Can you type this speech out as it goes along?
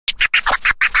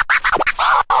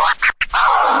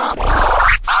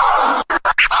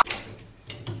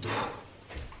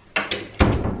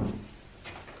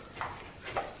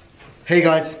Hey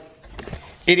guys,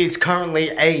 it is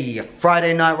currently a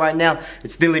Friday night right now.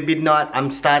 It's nearly midnight.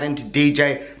 I'm starting to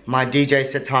DJ. My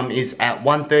DJ set time is at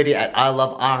 1:30 at I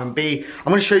Love R&B. I'm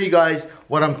gonna show you guys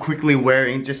what I'm quickly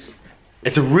wearing.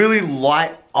 It's a really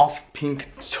light off pink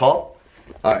top.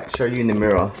 Alright, show you in the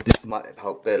mirror. This might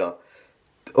help better.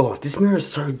 Oh, this mirror is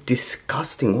so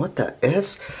disgusting. What the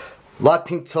F's? Light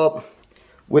pink top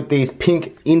with these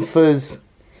pink Infas,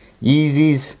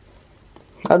 Yeezys.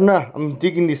 I don't know, I'm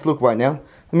digging this look right now.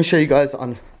 Let me show you guys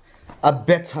on a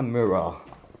better mirror.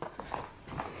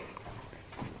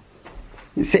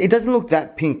 You see, it doesn't look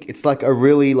that pink. It's like a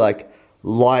really like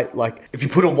light, like if you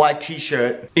put a white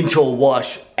t-shirt into a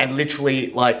wash and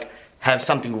literally like have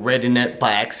something red in it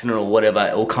by accident or whatever,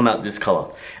 it will come out this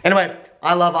color. Anyway,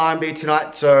 I love R&B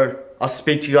tonight, so I'll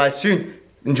speak to you guys soon.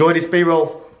 Enjoy this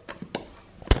B-roll.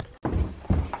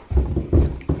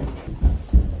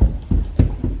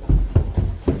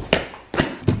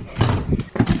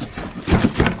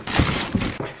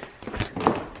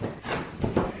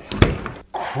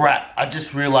 Crap, I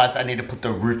just realized I need to put the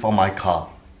roof on my car.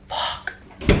 Fuck.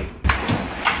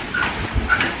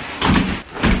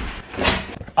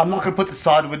 I'm not gonna put the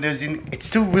side windows in. It's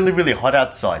still really, really hot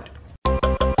outside. Keep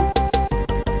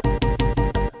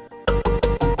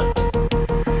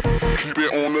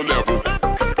it on the level.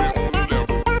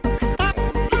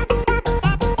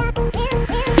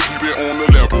 Keep it on the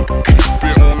level. Keep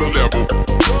it on the level.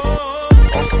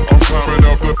 I'm climbing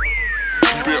up the.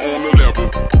 Keep it on the level.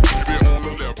 Keep it on the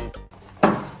level.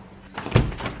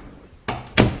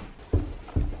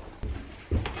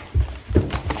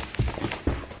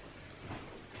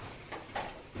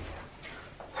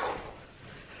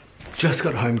 Just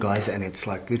got home guys, and it's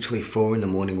like literally 4 in the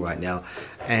morning right now,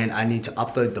 and I need to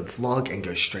upload the vlog and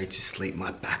go straight to sleep.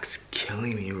 My back's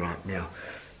killing me right now.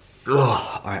 Ugh.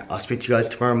 Alright, I'll speak to you guys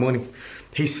tomorrow morning.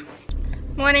 Peace.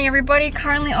 Morning everybody,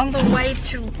 currently on the way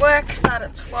to work, start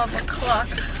at 12 o'clock.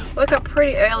 Woke up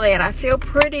pretty early and I feel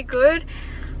pretty good.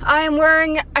 I am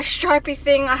wearing a stripy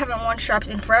thing. I haven't worn stripes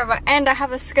in forever, and I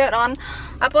have a skirt on.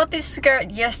 I bought this skirt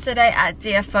yesterday at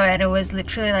DFO and it was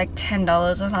literally like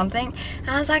 $10 or something. And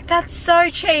I was like, that's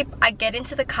so cheap. I get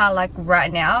into the car like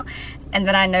right now and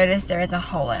then I notice there is a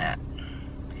hole in it.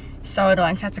 So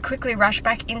annoying, so I had to quickly rush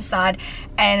back inside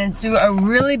and do a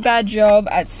really bad job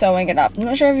at sewing it up. I'm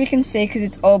not sure if you can see because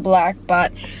it's all black,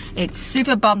 but it's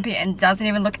super bumpy and doesn't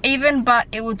even look even, but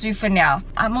it will do for now.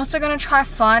 I'm also going to try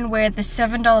find where the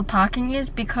 $7 parking is,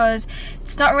 because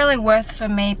it's not really worth for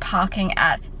me parking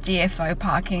at DFO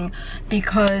parking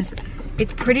because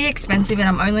it's pretty expensive and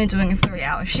I'm only doing a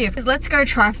 3-hour shift. Let's go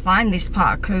try find this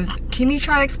park, because Kimmy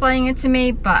tried explaining it to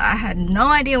me but I had no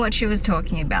idea what she was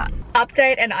talking about.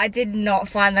 Update, and I did not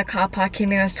find the car park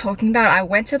Kimmy was talking about. I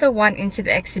went to the one into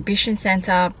the exhibition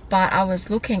center, but I was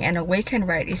looking and a weekend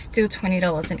rate is still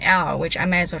 $20 an hour, which I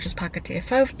may as well just park at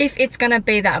DFO if it's gonna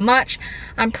be that much.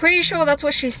 I'm pretty sure that's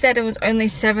what she said. It was only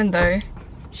 $7 though.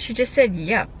 She just said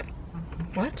yep.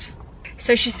 What?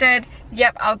 So she said,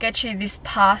 yep, I'll get you this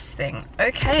pass thing.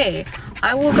 Okay,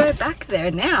 I will go back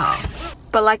there now.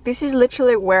 But like, this is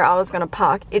literally where I was gonna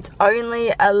park. It's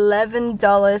only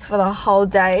 $11 for the whole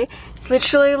day. It's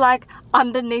literally like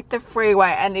underneath the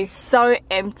freeway and it's so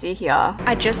empty here.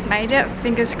 I just made it.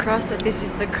 Fingers crossed that this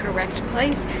is the correct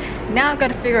place. Now I've got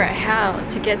to figure out how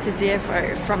to get to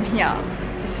DFO from here.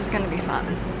 This is gonna be fun.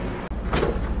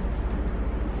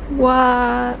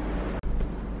 What?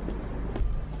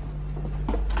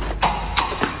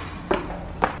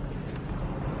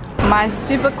 My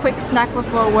super quick snack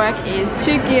before work is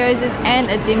 2 gyozas and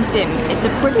a dim sum. It's a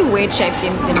pretty weird shaped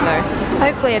dim sum though.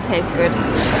 Hopefully it tastes good.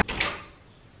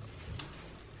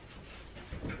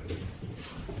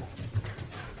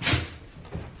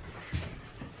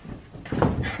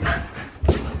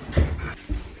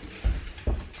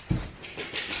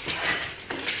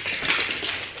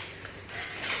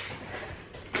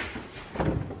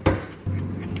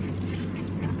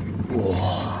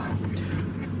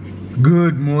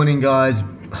 Good morning guys.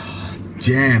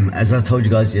 Jam, as I told you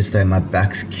guys yesterday, my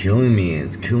back's killing me.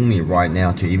 It's killing me right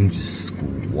now to even just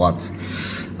squat.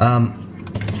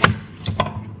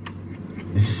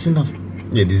 Is this enough?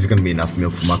 Yeah, this is gonna be enough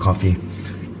milk for my coffee.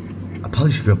 I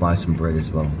probably should go buy some bread as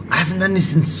well. I haven't done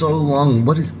this in so long.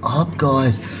 What is up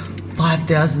guys?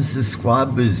 5,000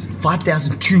 subscribers,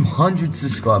 5,200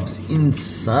 subscribers,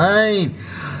 insane.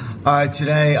 Alright,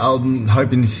 today I'm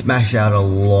hoping to smash out a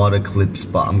lot of clips,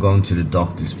 but I'm going to the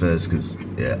doctor's first because,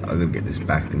 yeah, I gotta get this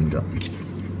back thing done.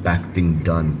 Back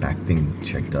thing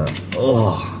checked out.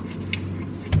 Oh.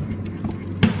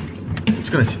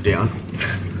 Just gonna sit down.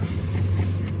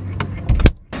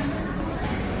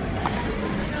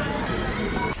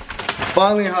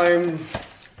 Finally home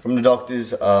from the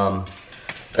doctors.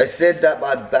 They said that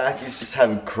my back is just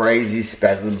having crazy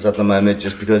spasms at the moment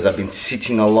just because I've been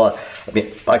sitting a lot.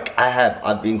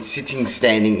 I've been sitting,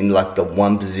 standing in like the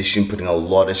one position, putting a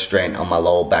lot of strain on my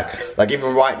lower back. Like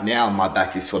even right now, my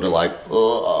back is sort of like,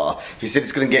 ugh. He said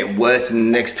it's gonna get worse in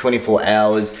the next 24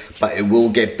 hours, but it will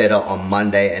get better on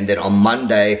Monday. And then on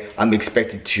Monday, I'm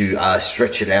expected to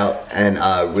stretch it out and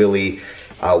really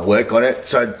work on it.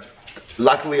 So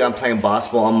luckily I'm playing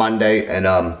basketball on Monday and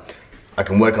I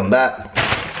can work on that.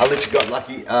 I literally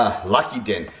got Lucky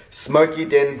Den, Smoky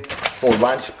Den for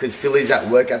lunch because Philly's at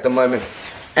work at the moment.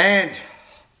 And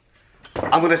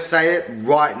I'm gonna say it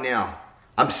right now,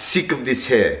 I'm sick of this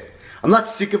hair. I'm not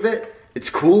sick of it,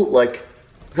 it's cool, like,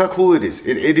 look how cool it is.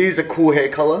 It is a cool hair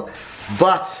color,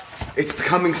 but it's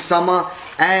becoming summer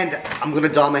and I'm gonna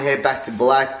dye my hair back to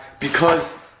black because,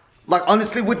 like,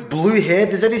 honestly, with blue hair,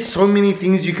 there's only so many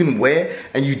things you can wear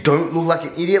and you don't look like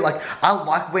an idiot. Like, I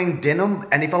like wearing denim,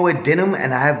 and if I wear denim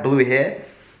and I have blue hair,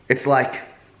 it's like,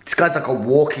 this guy's like a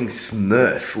walking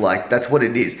smurf. Like, that's what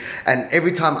it is. And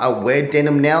every time I wear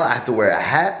denim now, I have to wear a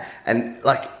hat, and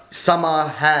like, summer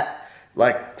hat,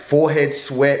 like, forehead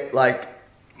sweat, like,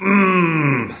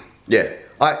 yeah.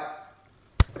 Alright.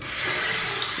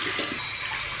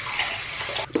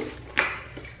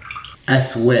 I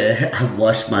swear, I've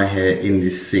washed my hair in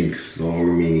this sink so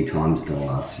many times the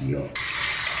last year.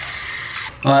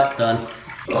 Alright, done.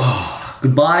 Oh,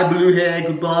 goodbye blue hair,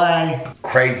 goodbye.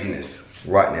 Craziness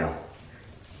right now.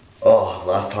 Oh,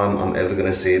 last time I'm ever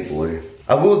gonna see it blue.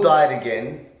 I will dye it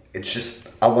again. It's just,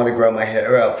 I want to grow my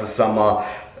hair out for summer,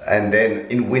 and then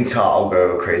in winter I'll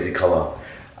go a crazy color.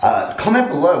 Comment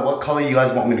below what color you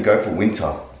guys want me to go for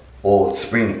winter, or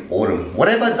spring, autumn,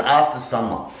 whatever's after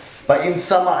summer. But in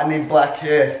summer I need black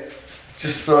hair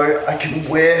just so I can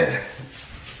wear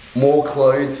more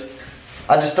clothes.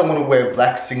 I just don't want to wear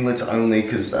black singlets only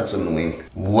because that's annoying.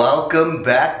 Welcome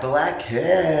back, black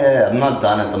hair. I'm not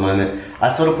done at the moment.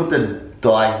 I sort of put the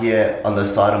dye here on the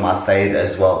side of my fade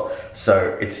as well,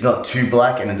 so it's not too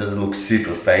black and it doesn't look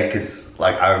super fake, because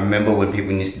like I remember when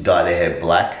people used to dye their hair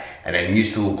black and it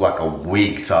used to look like a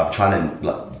wig, so I'm trying to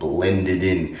like blend it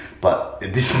in, but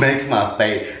this makes my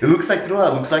fade, it looks like, you know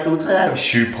what it looks like? It looks like I have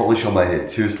shoe polish on my head,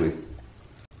 seriously.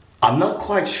 I'm not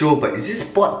quite sure, but is this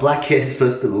what black hair is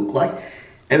supposed to look like?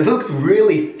 It looks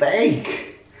really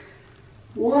fake.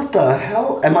 What the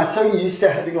hell? Am I so used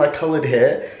to having like colored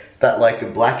hair that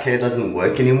like black hair doesn't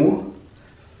work anymore?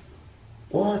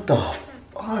 What the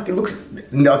fuck? It looks,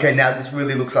 okay, now this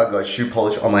really looks like a shoe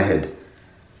polish on my head.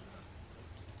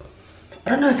 I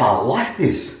don't know if I like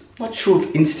this. I'm not sure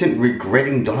if instant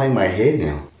regretting dyeing my hair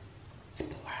now. It's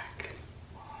black.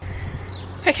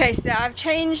 Okay, so I've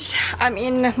changed. I'm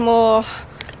in more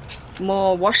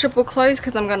washable clothes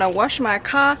because I'm gonna wash my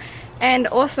car, and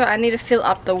also I need to fill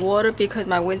up the water because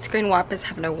my windscreen wipers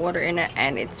have no water in it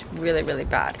and it's really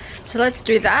bad. So let's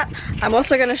do that. I'm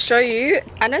also going to show you,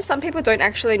 I know some people don't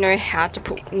actually know how to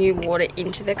put new water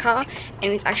into their car,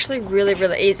 and it's actually really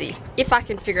easy if I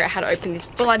can figure out how to open this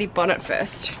bloody bonnet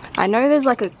first. I know there's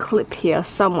like a clip here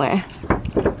somewhere.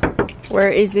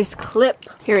 Where is this clip?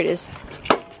 Here it is.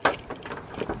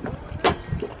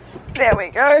 There we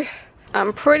go.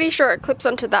 I'm pretty sure it clips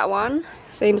onto that one.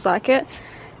 Seems like it.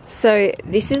 So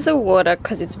this is the water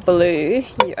because it's blue.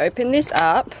 You open this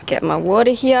up, get my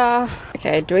water here.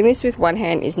 Okay, doing this with one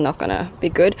hand is not gonna be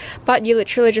good, but you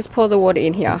literally just pour the water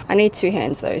in here. I need two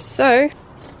hands though. So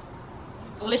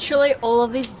literally all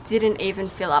of this didn't even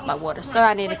fill up my water, so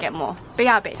I need to get more.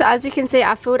 BRB. So as you can see,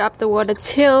 I filled up the water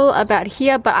till about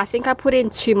here, but I think I put in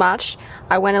too much.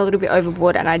 I went a little bit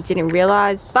overboard and I didn't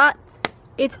realize, but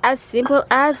it's as simple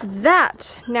as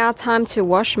that. Now time to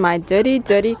wash my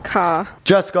dirty car.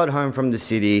 Just got home from the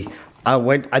city. I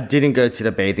didn't go to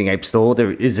the Bathing Ape store.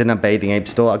 There isn't a Bathing Ape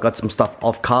store. I got some stuff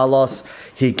off Carlos.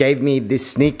 He gave me this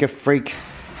Sneaker Freak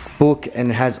book and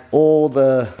it has all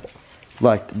the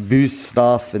like Boost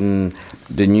stuff and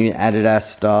the new Adidas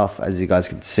stuff. As you guys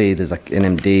can see, there's like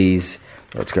NMDs.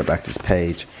 Let's go back to this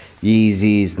page.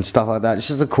 Yeezys and stuff like that. It's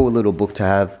just a cool little book to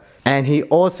have. And he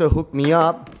also hooked me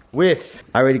up with,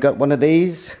 I already got one of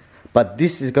these, but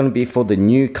this is going to be for the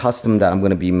new custom that I'm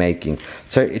going to be making.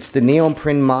 So it's the neon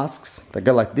print masks that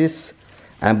go like this,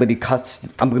 and I'm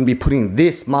going to be putting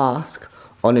this mask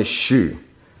on a shoe.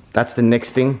 That's the next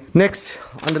thing. Next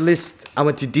on the list, I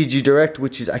went to DG Direct,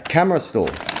 which is a camera store.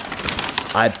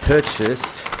 I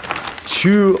purchased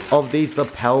 2 of these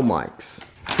lapel mics.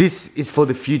 This is for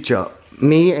the future.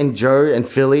 Me and Joe and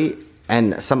Philly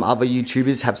and some other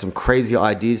YouTubers have some crazy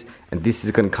ideas, and this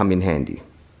is gonna come in handy.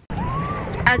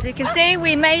 as you can see,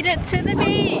 we made it to the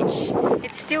beach.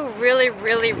 It's still really,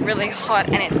 really, really hot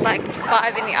and it's like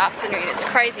 5 in the afternoon. It's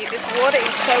crazy. This water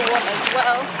is so warm as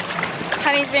well.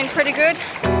 Honey's been pretty good.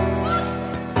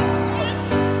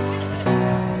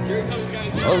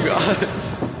 Oh God.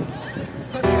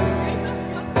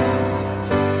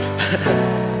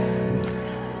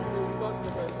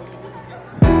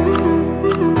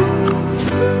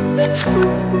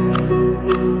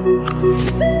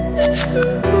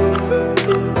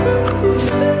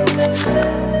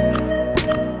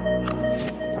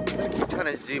 I'm trying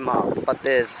to zoom up, but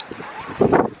there's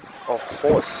a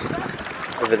horse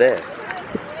over there.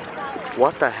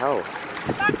 What the hell?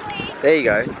 There you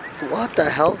go. What the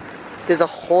hell? There's a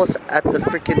horse at the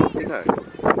freaking thingo.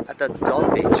 At the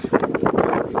dog beach.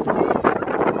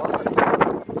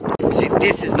 What? See,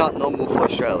 this is not normal for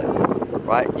Australia.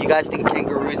 Right? You guys think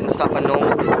kangaroos and stuff are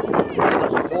normal?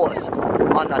 There's a horse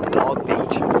on a dog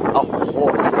beach. A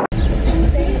horse.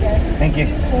 Thank you.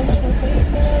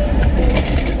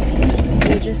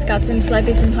 We just got some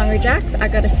Slurpees from Hungry Jack's. I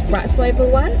got a Sprite flavor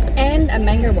one and a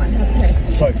mango one. How's it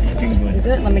taste? So fucking good. Is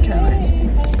it? Let me try mine.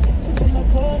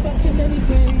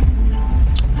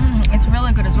 It's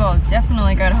really good as well.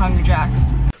 Definitely go to Hungry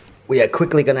Jack's. We are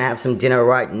quickly gonna have some dinner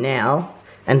right now,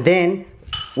 and then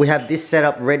we have this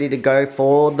setup ready to go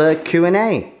for the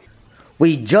Q&A.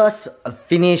 We just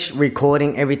finished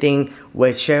recording everything.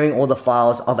 We're sharing all the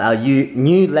files of our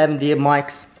new lavalier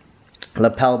mics,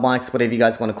 lapel mics, whatever you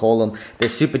guys want to call them. They're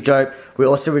super dope. We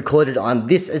also recorded on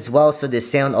this as well, so there's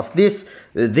sound of this,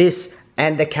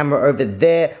 and the camera over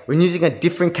there. We're using a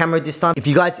different camera this time. If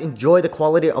you guys enjoy the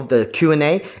quality of the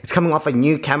Q&A, it's coming off a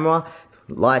new camera.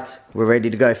 Lights, we're ready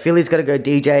to go. Philly's gotta go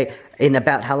DJ in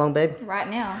about how long, babe? Right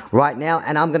now. Right now,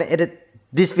 and I'm gonna edit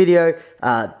this video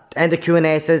and the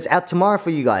Q&A, so it's out tomorrow for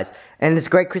you guys. And it's a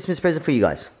great Christmas present for you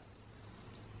guys.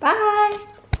 Bye.